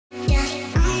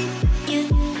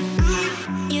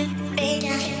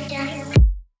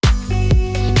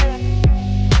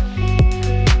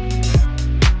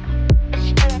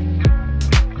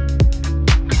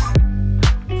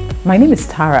My name is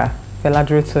Tara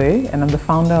Veladuritoye, and I'm the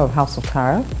founder of House of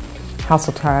Tara. House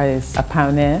of Tara is a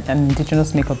pioneer and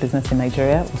indigenous makeup business in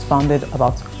Nigeria. It was founded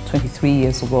about 23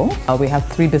 years ago. We have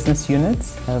 3 business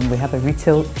units. We have a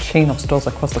retail chain of stores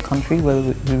across the country where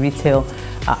we retail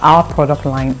our product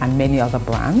line and many other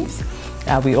brands.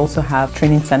 We also have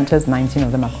training centers, 19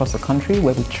 of them across the country,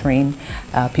 where we train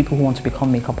people who want to become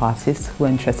makeup artists who are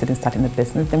interested in starting a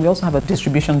business. Then we also have a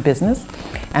distribution business,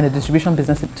 and a distribution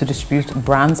business to distribute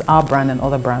brands, our brand and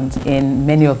other brands, in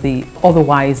many of the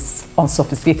otherwise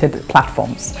unsophisticated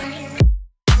platforms.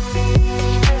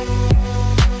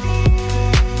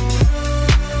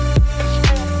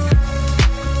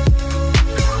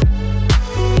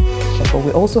 But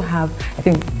we also have, I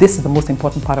think this is the most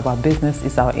important part of our business,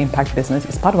 is our impact business.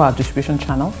 It's part of our distribution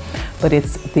channel, but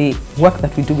it's the work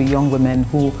that we do with young women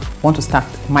who want to start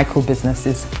micro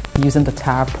businesses using the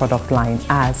Tara product line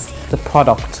as the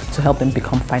product to help them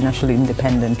become financially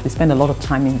independent. We spend a lot of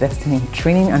time investing in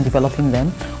training and developing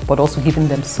them, but also giving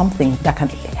them something that can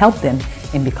help them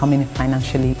in becoming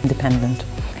financially independent.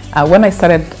 When I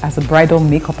started as a bridal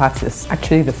makeup artist,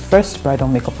 actually the first bridal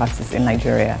makeup artist in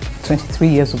Nigeria, 23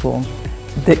 years ago,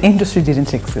 the industry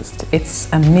didn't exist.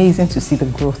 It's amazing to see the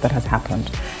growth that has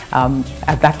happened.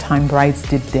 At that time, brides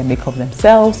did their makeup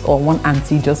themselves, or one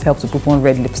auntie just helped to put one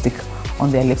red lipstick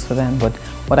on their lips for them. But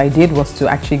what I did was to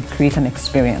actually create an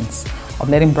experience of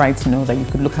letting brides know that you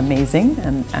could look amazing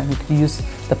and you could use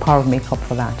the power of makeup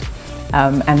for that.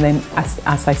 And then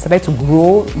as I started to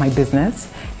grow my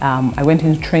business, I went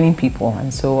into training people,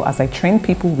 and so as I trained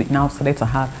people, we now started to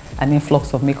have an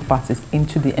influx of makeup artists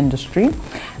into the industry.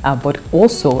 But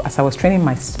also, as I was training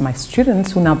my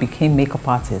students who now became makeup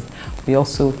artists, we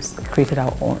also created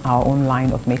our own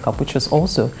line of makeup, which was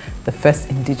also the first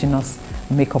indigenous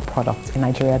makeup product in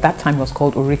Nigeria. At that time, it was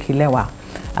called Orikilewa.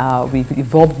 We've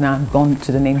evolved now and gone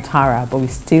to the name Tara, but we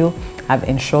still have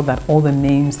ensured that all the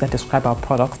names that describe our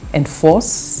products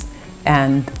enforce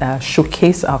and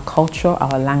showcase our culture,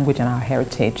 our language, and our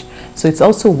heritage. So it's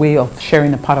also a way of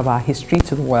sharing a part of our history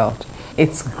to the world.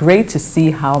 It's great to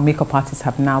see how makeup artists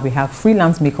we have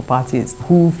freelance makeup artists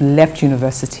who've left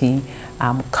university,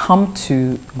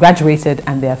 graduated,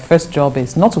 and their first job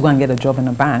is not to go and get a job in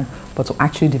a bank, but to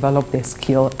actually develop their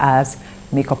skill as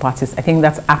makeup artists. I think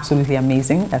that's absolutely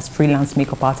amazing as freelance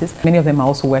makeup artists. Many of them are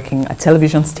also working at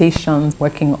television stations,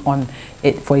 working on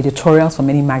it for editorials for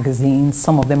many magazines.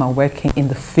 Some of them are working in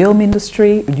the film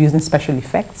industry using special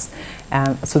effects.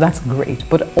 So that's great.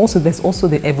 But also there's also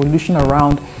the evolution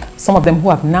around some of them who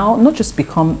have now not just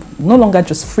become, no longer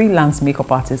just freelance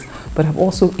makeup artists, but have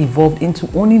also evolved into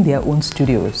owning their own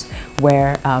studios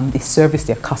where they service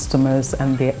their customers,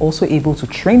 and they're also able to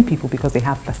train people because they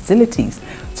have facilities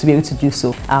to be able to do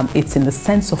so. It's in the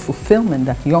sense of fulfillment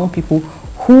that young people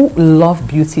who love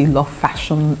beauty, love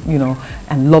fashion,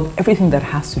 and love everything that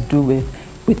has to do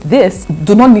with this,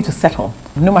 do not need to settle.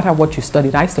 No matter what you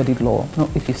studied, I studied law.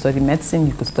 If you study medicine,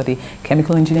 you could study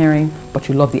chemical engineering, but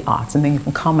you love the arts, and then you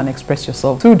can come and express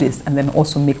yourself through this and then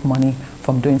also make money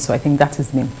from doing so. I think that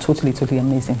has been totally, totally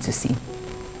amazing to see.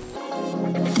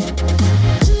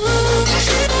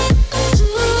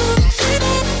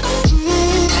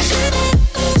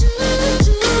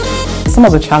 Some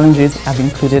of the challenges have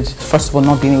included, first of all,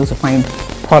 not being able to find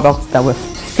products that were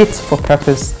fit for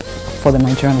purpose for the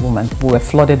Nigerian woman. We were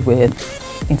flooded with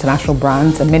international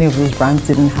brands, and many of those brands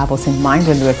didn't have us in mind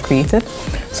when they were created.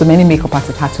 So many makeup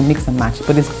artists had to mix and match.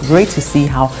 But it's great to see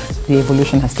how the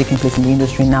evolution has taken place in the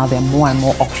industry. Now there are more and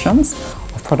more options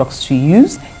of products to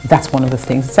use. That's one of the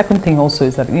things. The second thing also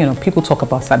is that, people talk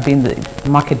about the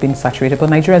market being saturated, but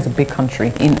Nigeria is a big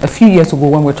country. A few years ago,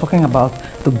 when we're talking about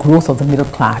the growth of the middle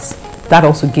class, that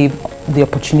also gave the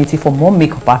opportunity for more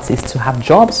makeup artists to have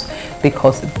jobs,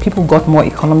 because people got more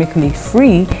economically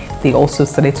free. They also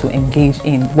started to engage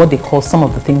in what they call some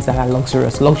of the things that are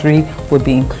luxurious. Luxury would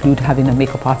include having a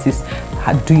makeup artist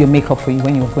do your makeup for you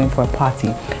when you're going for a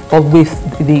party. But with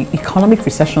the economic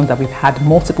recession that we've had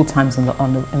multiple times in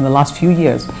the last few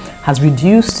years, has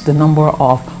reduced the number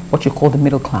of what you call the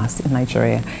middle class in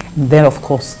Nigeria. And then, of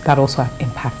course, that also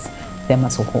impacts them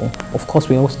as a whole. Of course,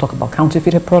 we always talk about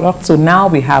counterfeited products. So now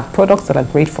we have products that are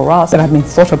great for us, that have been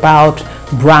thought about,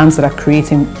 brands that are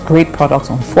creating great products.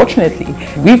 Unfortunately,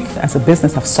 we as a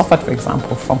business have suffered, for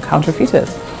example, from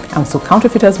counterfeiters. And so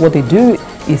counterfeiters, what they do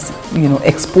is,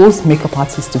 expose makeup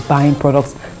artists to buying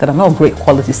products that are not great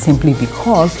quality simply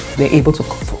because they're able to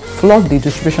flood the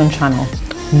distribution channel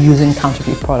using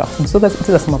counterfeit products. And so these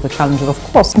are some of the challenges. Of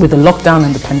course, with the lockdown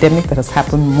and the pandemic that has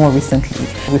happened more recently,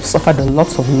 we've suffered a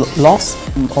lot of loss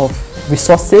of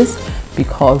resources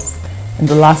because in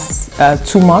the last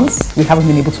 2 months, we haven't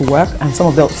been able to work, and some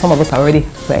of us are already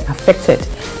affected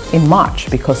in March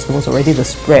because there was already the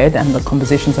spread and the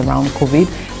conversations around COVID,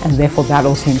 and therefore that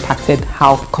also impacted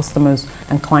how customers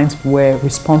and clients were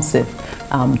responsive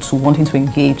to wanting to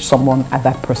engage someone at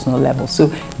that personal level. So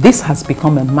this has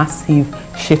become a massive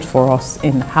shift for us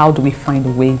in how do we find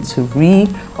a way to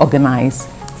reorganize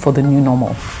for the new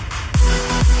normal.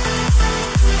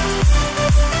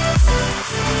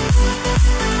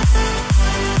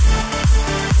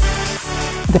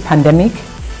 The pandemic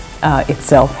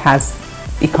itself has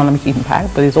economic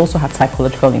impact, but it's also had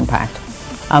psychological impact.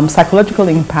 Psychological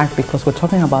impact because we're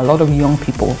talking about a lot of young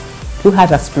people who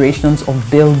had aspirations of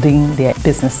building their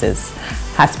businesses,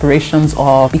 aspirations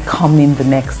of becoming the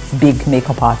next big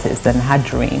makeup artist, and had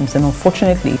dreams. And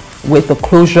unfortunately, with the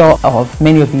closure of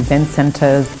many of the event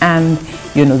centers and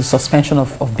the suspension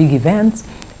of big events,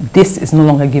 this is no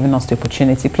longer giving us the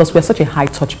opportunity. Plus, we're such a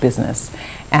high-touch business,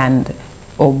 and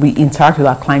we interact with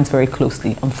our clients very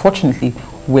closely. Unfortunately,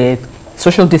 with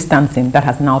social distancing, that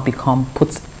has now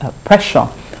puts pressure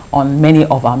on many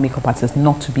of our makeup artists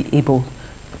not to be able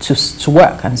to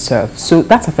work and serve. So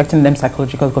that's affecting them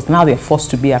psychologically because now they're forced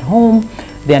to be at home.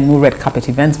 There are no red carpet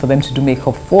events for them to do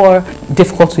makeup for.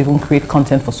 Difficult to even create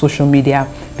content for social media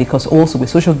because also with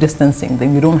social distancing,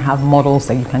 then you don't have models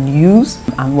that you can use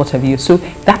and whatever you. So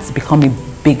that's become a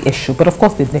big issue. But of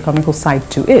course, there's the economical side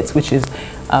to it, which is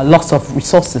loss of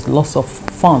resources, loss of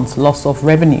funds, loss of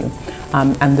revenue.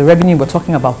 And the revenue, we're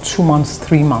talking about 2 months,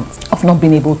 3 months of not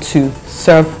being able to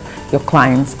serve your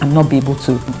clients and not be able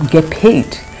to get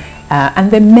paid.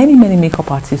 And there are many, many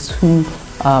makeup artists who,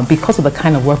 because of the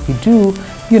kind of work we do,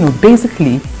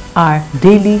 basically are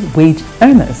daily wage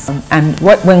earners. And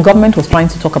when government was trying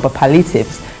to talk about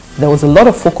palliatives, there was a lot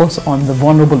of focus on the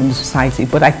vulnerable in the society.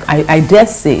 But I dare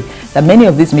say that many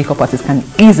of these makeup artists can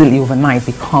easily overnight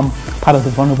become part of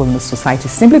the vulnerable in the society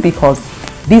simply because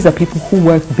these are people who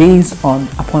work based on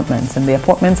appointments, and the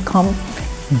appointments come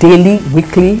daily,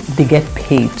 weekly, they get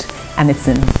paid, and it's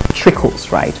in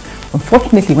trickles, right?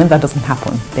 Unfortunately, when that doesn't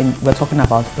happen, then we're talking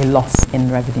about a loss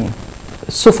in revenue.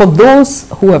 So for those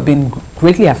who have been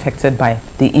greatly affected by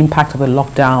the impact of a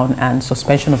lockdown and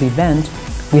suspension of events,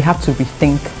 we have to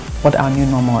rethink what our new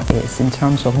normal is in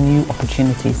terms of new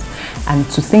opportunities. And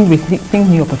to think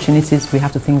new opportunities, we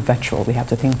have to think virtual, we have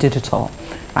to think digital,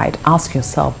 right? Ask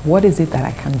yourself, what is it that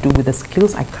I can do with the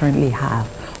skills I currently have,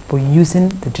 but using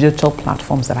the digital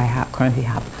platforms that I currently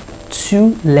have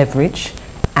to leverage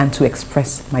and to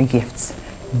express my gifts.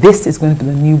 This is going to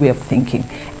be the new way of thinking.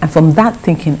 And from that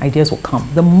thinking, ideas will come.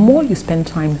 The more you spend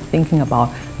time thinking about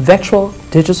virtual,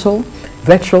 digital,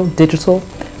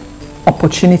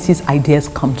 opportunities, ideas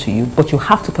come to you. But you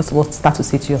have to first of all start to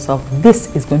say to yourself,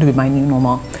 this is going to be my new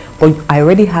normal. But I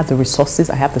already have the resources,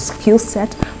 I have the skill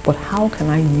set, but how can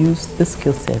I use this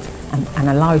skill set and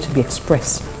allow it to be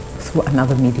expressed through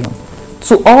another medium?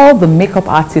 To all the makeup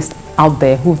artists out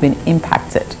there who've been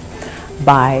impacted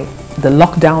by the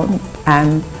lockdown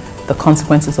and the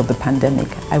consequences of the pandemic,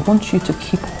 I want you to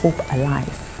keep hope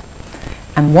alive.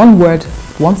 And one word,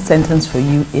 one sentence for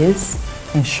you is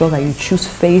ensure that you choose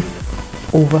faith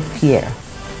over fear.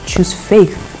 Choose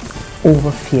faith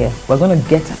over fear. We're going to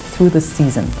get through the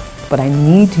season, but I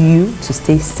need you to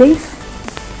stay safe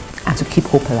and to keep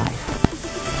hope alive.